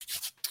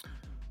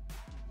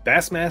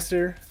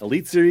Bassmaster,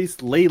 Elite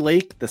Series, Lay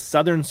Lake, the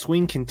Southern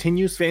Swing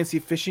continues. Fancy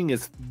fishing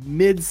is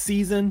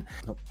mid-season.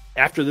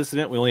 After this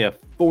event, we only have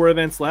 4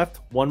 events left,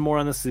 1 more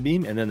on the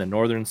Sabine, and then the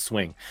Northern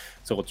Swing.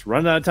 So it's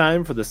running out of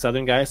time for the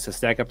Southern guys to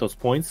stack up those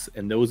points,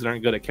 and those that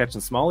aren't good at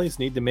catching smallies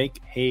need to make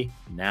hay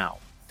now.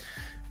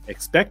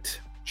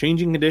 Expect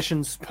changing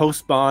conditions,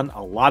 post-spawn,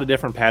 a lot of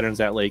different patterns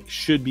at Lake.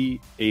 Should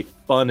be a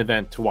fun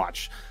event to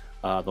watch.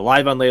 The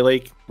live on Lay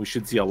Lake, we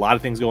should see a lot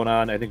of things going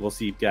on. I think we'll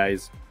see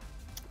guys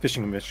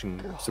fishing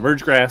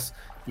submerged grass,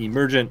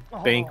 emergent,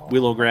 bank,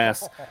 willow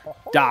grass,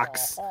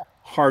 docks,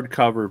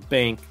 hardcover,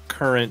 bank,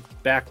 current,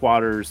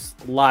 backwaters,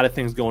 a lot of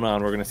things going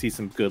on. We're going to see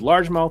some good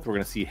largemouth. We're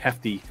going to see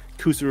hefty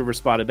Coosa River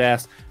spotted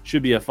bass.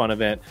 Should be a fun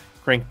event.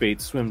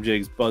 Crankbaits, swim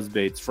jigs, buzz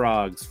baits,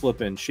 frogs,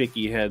 flipping,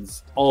 shaky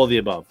heads, all of the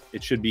above.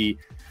 It should be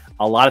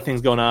a lot of things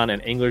going on,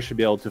 and anglers should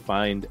be able to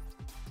find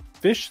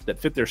fish that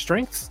fit their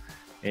strengths.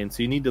 And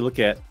so you need to look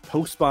at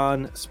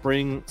post-spawn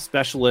spring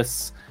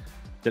specialists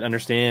that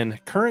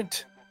understand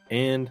current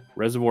and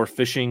reservoir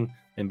fishing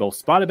in both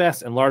spotted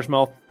bass and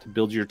largemouth to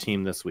build your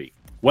team this week.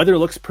 Weather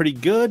looks pretty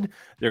good.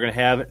 They're going to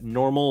have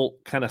normal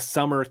kind of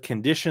summer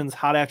conditions,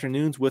 hot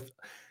afternoons with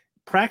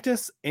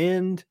practice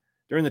and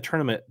during the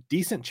tournament,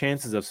 decent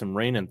chances of some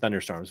rain and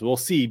thunderstorms. We'll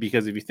see,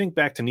 because if you think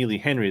back to Neely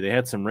Henry, they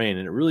had some rain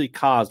and it really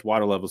caused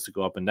water levels to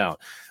go up and down.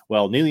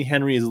 Well, Neely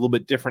Henry is a little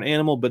bit different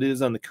animal, but it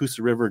is on the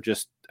Coosa River,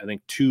 just I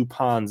think 2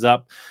 ponds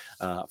up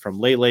from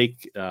Lay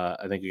Lake.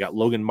 I think you got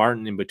Logan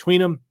Martin in between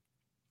them.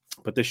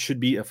 But this should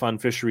be a fun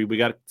fishery. We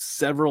got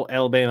several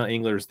Alabama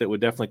anglers that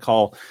would definitely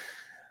call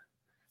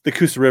the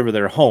Coosa River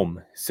their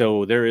home.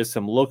 So there is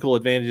some local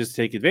advantages to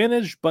take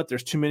advantage, but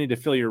there's too many to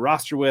fill your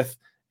roster with.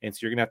 And so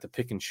you're going to have to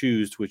pick and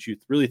choose which you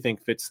really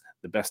think fits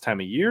the best time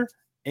of year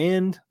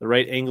and the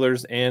right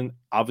anglers. And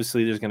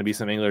obviously there's going to be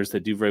some anglers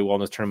that do very well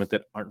in this tournament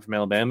that aren't from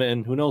Alabama.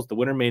 And who knows, the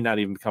winner may not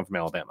even come from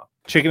Alabama.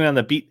 Checking on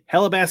the Beat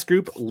Hellabass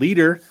Group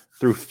leader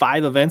through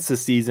 5 events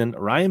this season,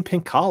 Ryan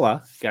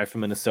Pincala, guy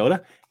from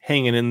Minnesota,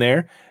 hanging in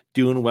there.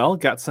 Doing well,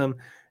 got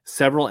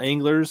several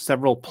anglers,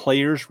 several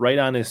players right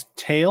on his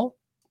tail,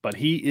 but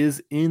he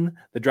is in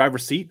the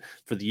driver's seat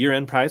for the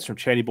year-end prize from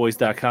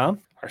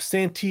chattyboys.com. Our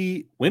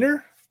Santee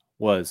winner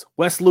was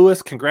Wes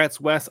Lewis. Congrats,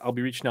 Wes. I'll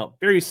be reaching out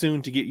very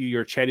soon to get you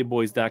your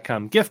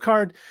chattyboys.com gift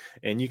card,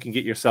 and you can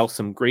get yourself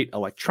some great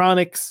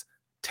electronics,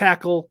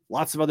 tackle,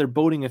 lots of other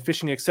boating and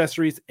fishing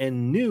accessories,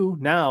 and new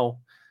now,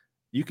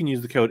 you can use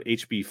the code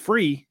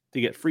HBFREE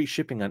to get free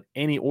shipping on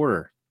any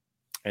order.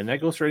 And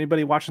that goes for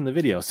anybody watching the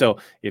video. So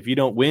if you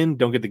don't win,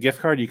 don't get the gift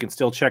card, you can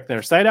still check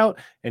their site out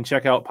and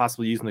check out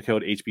possibly using the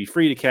code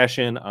HBFREE to cash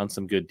in on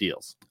some good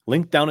deals.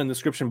 Link down in the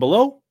description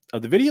below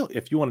of the video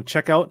if you want to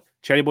check out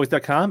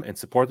chattyboys.com and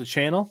support the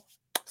channel.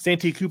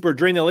 Santee Cooper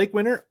Drain the Lake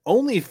winner,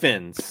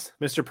 OnlyFins,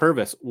 Mr.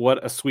 Purvis.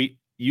 What a sweet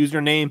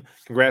username.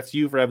 Congrats to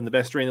you for having the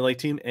best Drain the Lake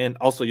team. And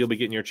also you'll be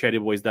getting your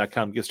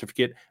chattyboys.com gift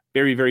certificate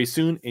very, very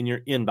soon in your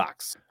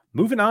inbox.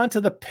 Moving on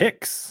to the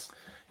picks.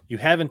 You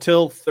have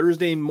until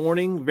Thursday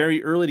morning,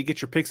 very early, to get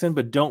your picks in,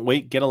 but don't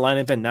wait. Get a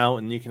lineup in now,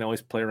 and you can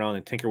always play around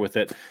and tinker with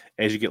it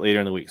as you get later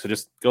in the week. So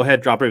just go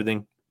ahead, drop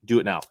everything, do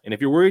it now. And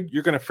if you're worried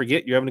you're going to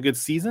forget you're having a good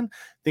season,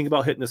 think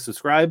about hitting the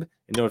subscribe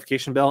and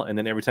notification bell, and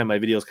then every time my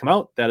videos come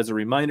out, that is a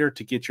reminder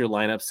to get your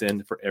lineups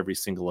in for every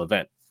single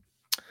event.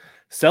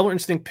 Several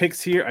interesting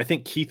picks here. I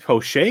think Keith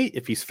Hochet,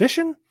 if he's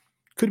fishing,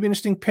 could be an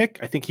interesting pick.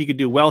 I think he could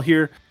do well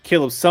here.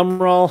 Caleb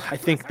Sumrall, I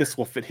think this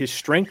will fit his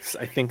strengths.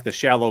 I think the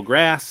shallow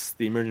grass,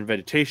 the emergent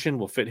vegetation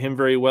will fit him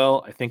very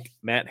well. I think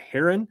Matt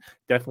Heron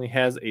definitely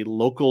has a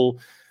local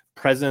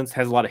presence,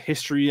 has a lot of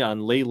history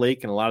on Lay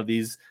Lake and a lot of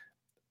these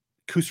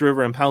Coosa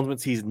River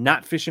impoundments. He's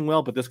not fishing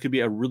well, but this could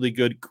be a really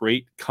good,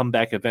 great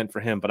comeback event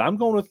for him. But I'm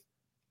going with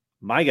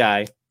my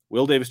guy,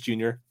 Will Davis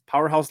Jr.,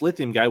 Powerhouse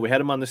Lithium guy. We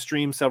had him on the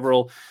stream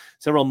several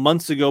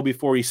months ago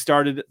before he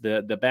started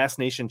the Bass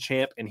Nation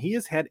champ, and he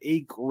has had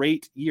a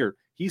great year.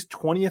 He's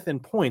 20th in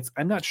points.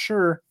 I'm not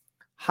sure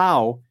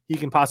how he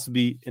can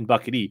possibly be in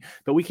Bucket E,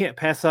 but we can't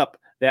pass up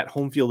that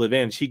home field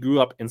advantage. He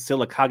grew up in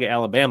Sylacauga,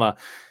 Alabama.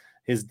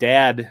 His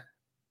dad,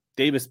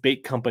 Davis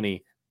Bait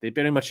Company, they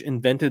very much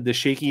invented the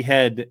shaky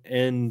head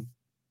and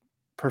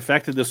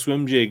perfected the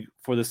swim jig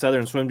for the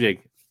Southern swim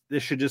jig.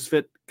 This should just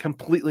fit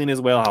completely in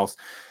his wheelhouse.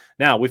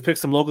 Now, we've picked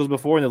some locals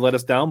before and they let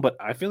us down, but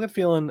I feel like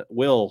feeling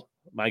Will,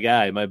 my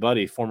guy, my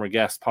buddy, former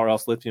guest,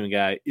 Powerhouse Lithium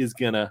guy, is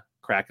going to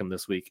crack him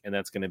this week, and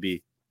that's going to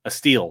be a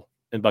steal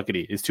in Bucket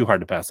E. It's too hard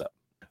to pass up.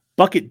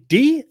 Bucket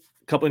D,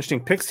 a couple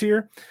interesting picks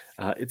here.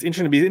 It's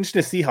interesting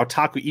to see how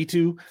Taku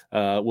Itu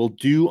will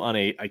do on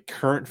a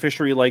current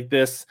fishery like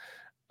this.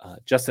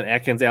 Justin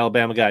Atkins,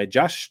 Alabama guy.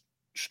 Josh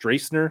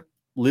Strassner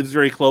lives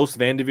very close,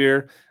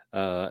 Vanderveer,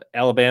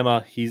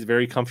 Alabama. He's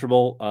very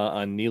comfortable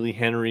on Neely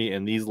Henry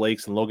and these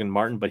lakes and Logan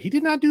Martin, but he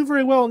did not do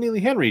very well in Neely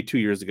Henry 2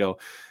 years ago.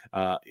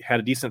 Had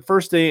a decent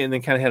first day and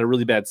then kind of had a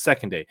really bad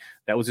second day.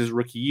 That was his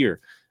rookie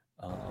year.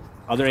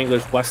 Other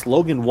anglers, Wes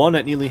Logan won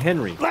at Neely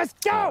Henry. Let's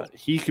go.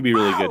 He could be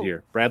really good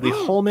here. Bradley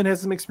Holman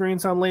has some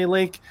experience on Lay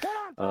Lake.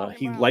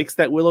 He likes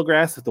that willow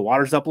grass. If the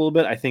water's up a little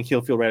bit, I think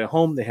he'll feel right at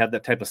home. They have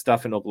that type of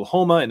stuff in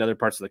Oklahoma and other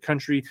parts of the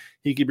country.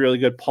 He could be really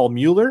good. Paul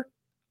Mueller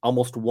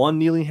almost won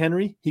Neely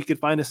Henry. He could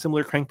find a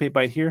similar crankbait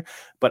bite here.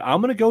 But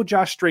I'm going to go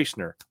Josh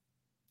Stracner.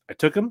 I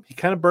took him. He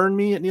kind of burned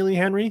me at Neely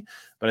Henry,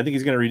 but I think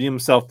he's going to redeem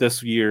himself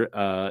this year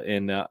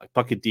in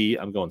Bucket D.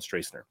 I'm going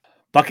Stracner.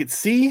 Bucket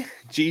C,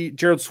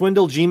 Gerald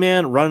Swindle,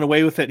 G-Man, running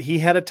away with it. He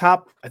had a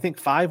top, I think,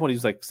 5 when he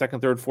was like 2nd,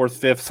 3rd, 4th,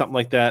 5th, something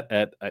like that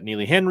at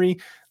Neely Henry.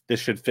 This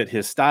should fit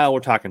his style.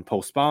 We're talking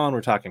post-spawn.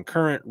 We're talking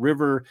current,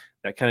 river,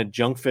 that kind of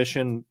junk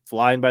fishing,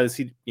 flying by the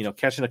seat,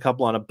 catching a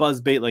couple on a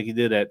buzz bait like he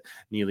did at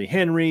Neely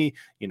Henry,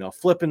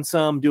 flipping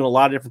some, doing a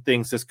lot of different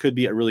things. This could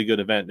be a really good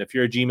event. If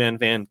you're a G-Man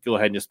fan, go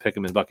ahead and just pick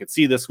him in Bucket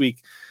C this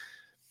week.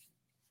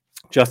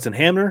 Justin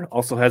Hamner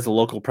also has a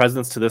local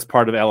presence to this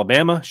part of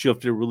Alabama. She'll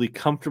feel really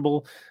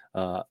comfortable.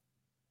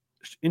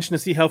 Interesting to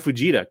see how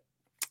Fujita.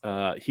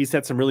 He's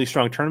had some really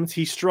strong tournaments.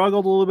 He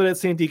struggled a little bit at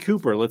Santee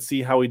Cooper. Let's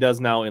see how he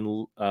does now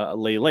in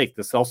Lay Lake.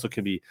 This also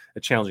could be a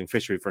challenging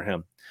fishery for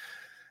him.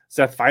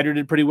 Seth Feider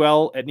did pretty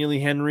well at Neely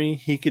Henry.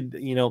 He could,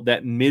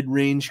 that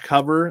mid-range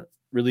cover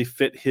really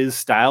fit his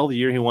style the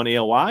year he won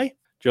AOY.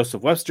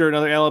 Joseph Webster,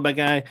 another Alabama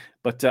guy.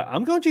 But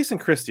I'm going Jason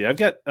Christie. I've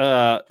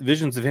got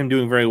visions of him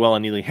doing very well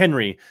on Neely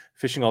Henry,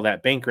 fishing all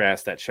that bank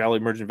grass, that shallow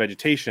emergent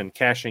vegetation,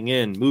 cashing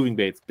in, moving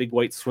baits, big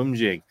white swim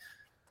jig.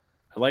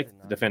 I like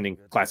the defending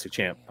classic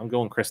champ. I'm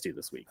going Christie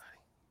this week.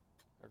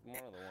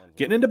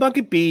 Getting into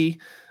Bucket B.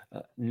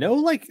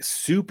 No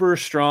super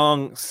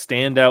strong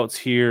standouts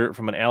here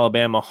from an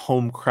Alabama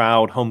home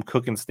crowd, home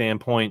cooking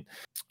standpoint.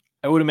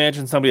 I would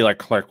imagine somebody like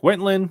Clark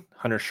Wentland,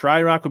 Hunter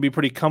Shryock would be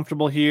pretty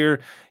comfortable here.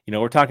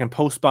 We're talking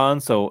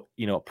post-spawn, so,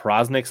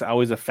 Prosnick's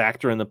always a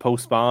factor in the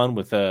post-spawn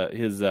with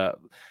his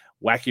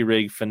wacky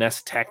rig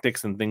finesse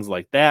tactics and things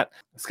like that.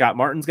 Scott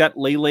Martin's got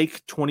Lay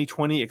Lake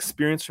 2020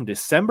 experience from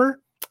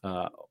December.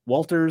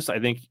 Walters, I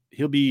think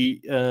he'll be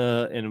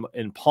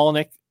in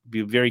Palnick,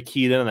 be very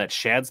keyed in on that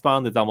shad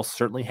spawn that's almost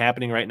certainly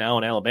happening right now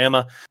in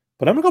Alabama.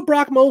 But I'm going to go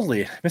Brock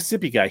Mosley,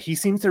 Mississippi guy. He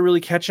seems to really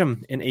catch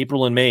him in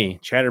April and May.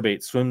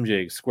 Chatterbait, swim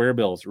jigs, square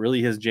bills,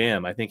 really his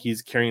jam. I think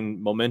he's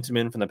carrying momentum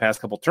in from the past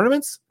couple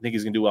tournaments. I think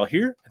he's going to do well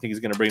here. I think he's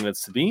going to bring it to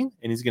Sabine,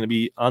 and he's going to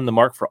be on the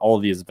mark for all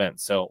of these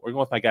events. So we're going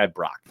with my guy,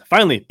 Brock.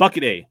 Finally,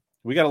 Bucket A.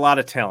 We got a lot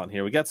of talent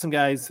here. We got some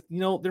guys,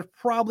 there's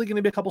probably going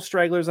to be a couple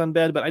stragglers on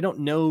bed, but I don't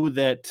know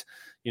that,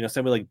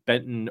 somebody like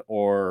Benton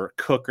or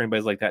Cook or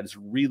anybody like that is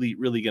really,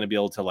 really going to be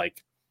able to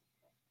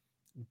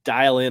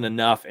dial in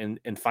enough and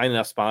find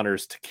enough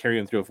spawners to carry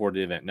them through a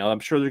 4-day event. Now, I'm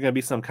sure there's going to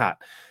be some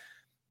caught.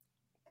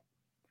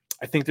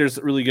 I think there's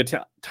really good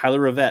Tyler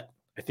Rivette.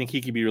 I think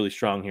he could be really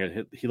strong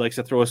here. He likes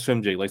to throw a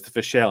swim jig, likes to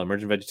fish shallow,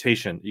 emergent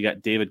vegetation. You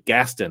got David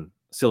Gaston,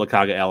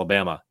 Sylacauga,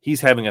 Alabama.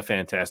 He's having a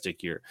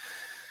fantastic year.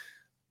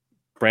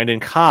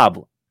 Brandon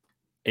Cobb,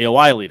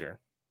 AOI leader.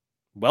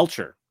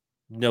 Welcher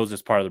knows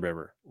this part of the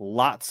river.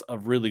 Lots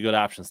of really good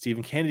options.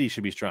 Stephen Kennedy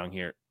should be strong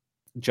here.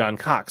 John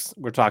Cox,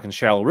 we're talking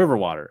shallow river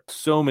water.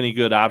 So many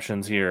good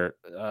options here.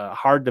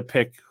 Hard to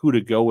pick who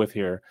to go with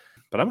here.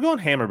 But I'm going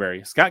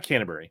Hammerberry, Scott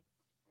Canterbury.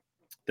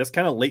 This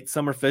kind of late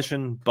summer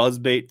fishing,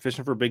 buzzbait,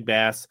 fishing for big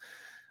bass.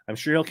 I'm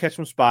sure he'll catch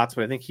some spots,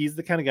 but I think he's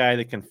the kind of guy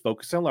that can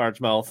focus on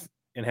largemouth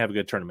and have a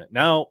good tournament.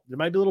 Now, there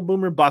might be a little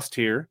boomer bust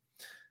here,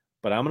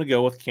 but I'm going to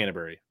go with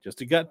Canterbury.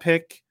 Just a gut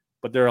pick,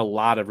 but there are a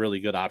lot of really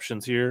good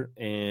options here.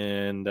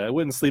 And I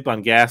wouldn't sleep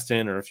on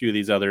Gaston or a few of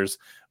these others.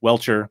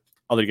 Welcher,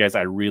 other guys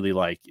I really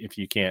like if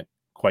you can't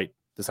quite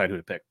decide who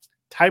to pick.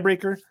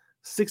 Tiebreaker,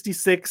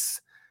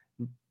 66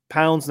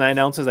 pounds, 9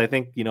 ounces. I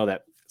think,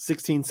 that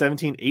 16,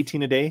 17,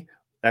 18 a day.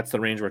 That's the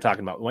range we're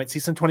talking about. We might see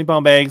some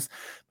 20-pound bags.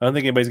 I don't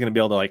think anybody's going to be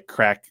able to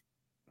crack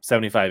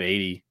 75,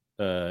 80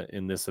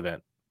 in this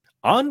event.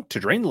 On to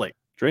Drain the Lake.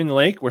 Drain the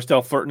Lake, we're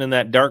still flirting in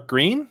that dark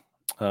green.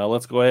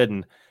 Let's go ahead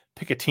and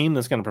pick a team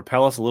that's going to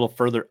propel us a little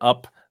further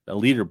up the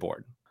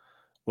leaderboard.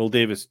 Will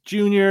Davis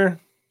Jr.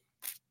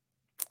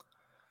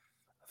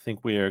 I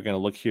think we are going to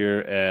look here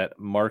at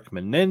Mark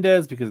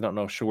Menendez because I don't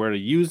know sure where to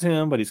use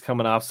him, but he's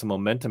coming off some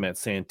momentum at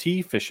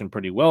Santee, fishing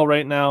pretty well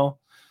right now.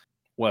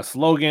 Wes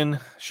Logan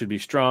should be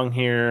strong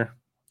here.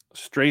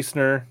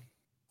 Stracner,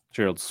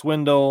 Gerald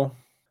Swindle.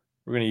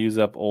 We're going to use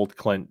up old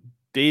Clint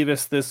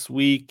Davis this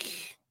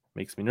week.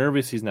 Makes me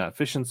nervous. He's not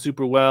fishing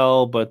super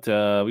well, but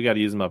we got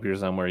to use him up here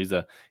somewhere.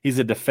 He's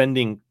a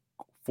defending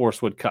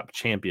Forestwood Cup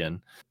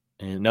champion.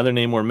 And another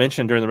name we're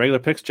mentioned during the regular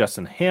picks,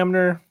 Justin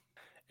Hamner.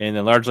 And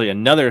then largely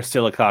another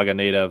Sylacauga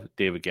native,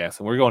 David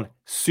Gasson. We're going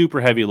super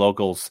heavy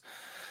locals,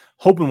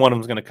 hoping one of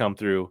them is going to come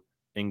through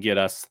and get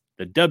us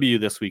the W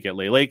this week at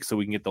Lay Lake so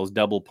we can get those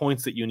double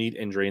points that you need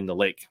and drain the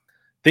lake.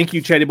 Thank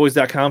you,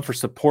 chattyboys.com, for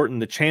supporting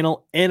the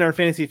channel and our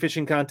fantasy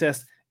fishing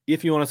contest.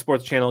 If you want to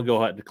support the channel,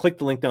 go ahead and click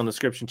the link down in the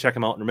description. Check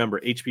them out. And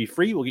remember, HP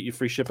free will get you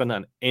free shipping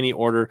on any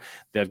order.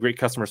 They have great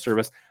customer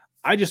service.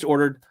 I just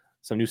ordered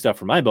some new stuff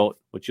for my boat,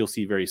 which you'll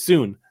see very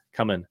soon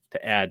coming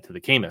to add to the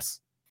Camus.